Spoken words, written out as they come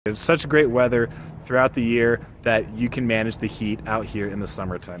It's such great weather throughout the year that you can manage the heat out here in the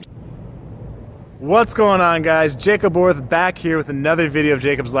summertime. What's going on, guys? Jacoborth back here with another video of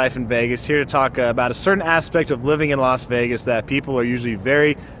Jacob's Life in Vegas, here to talk about a certain aspect of living in Las Vegas that people are usually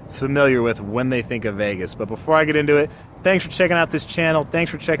very familiar with when they think of Vegas. But before I get into it, thanks for checking out this channel. Thanks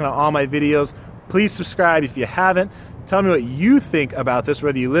for checking out all my videos. Please subscribe if you haven't. Tell me what you think about this,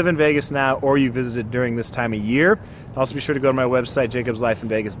 whether you live in Vegas now or you visited during this time of year. Also be sure to go to my website,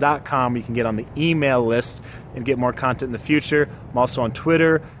 Jacobslifeinvegas.com. You can get on the email list and get more content in the future. I'm also on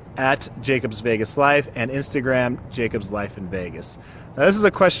Twitter at JacobsVegasLife and Instagram, JacobsLifeinvegas. Now, this is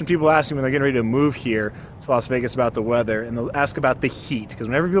a question people ask me when they're getting ready to move here to Las Vegas about the weather, and they'll ask about the heat, because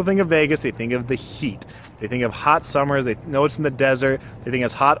whenever people think of Vegas, they think of the heat. They think of hot summers, they know it's in the desert, they think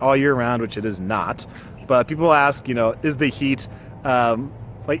it's hot all year round, which it is not. But people ask, you know, is the heat,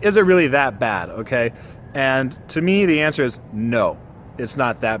 is it really that bad, okay? And to me, the answer is no, it's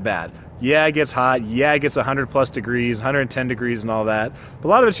not that bad. Yeah, it gets hot. Yeah, it gets 100 plus degrees, 110 degrees and all that. But a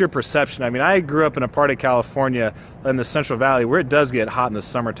lot of it's your perception. I mean, I grew up in a part of California in the Central Valley where it does get hot in the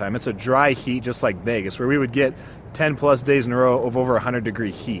summertime. It's a dry heat just like Vegas, where we would get 10 plus days in a row of over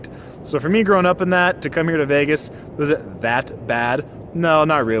 100-degree heat. So for me growing up in that, to come here to Vegas, was it that bad? No,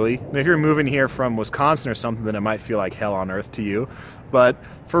 not really. I mean, if you're moving here from Wisconsin or something, then it might feel like hell on earth to you. But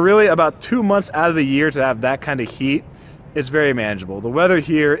for really about 2 months out of the year to have that kind of heat, it's very manageable. The weather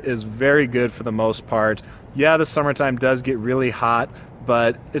here is very good for the most part. Yeah, the summertime does get really hot,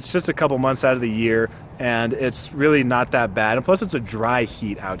 but it's just a couple months out of the year, and it's really not that bad. And plus, it's a dry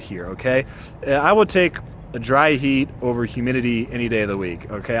heat out here, okay? I will take a dry heat over humidity any day of the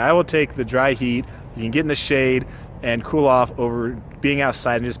week, okay? I will take the dry heat. You can get in the shade and cool off over being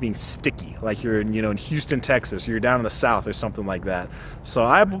outside and just being sticky, like you're in, in Houston, Texas, or you're down in the South or something like that. So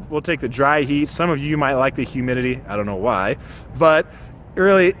I will take the dry heat. Some of you might like the humidity. I don't know why, but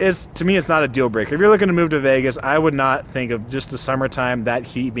really, to me, it's not a deal breaker. If you're looking to move to Vegas, I would not think of just the summertime, that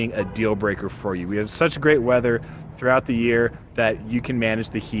heat being a deal breaker for you. We have such great weather throughout the year that you can manage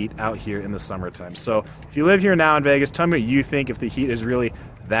the heat out here in the summertime. So if you live here now in Vegas, tell me what you think, if the heat is really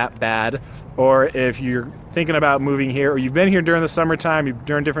that bad, or if you're thinking about moving here, or you've been here during the summertime,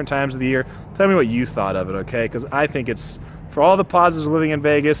 during different times of the year, tell me what you thought of it, okay? Because I think it's, for all the positives of living in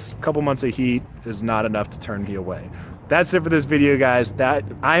Vegas, a couple months of heat is not enough to turn me away. That's it for this video, guys.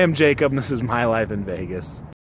 I am Jacob, and this is my life in Vegas.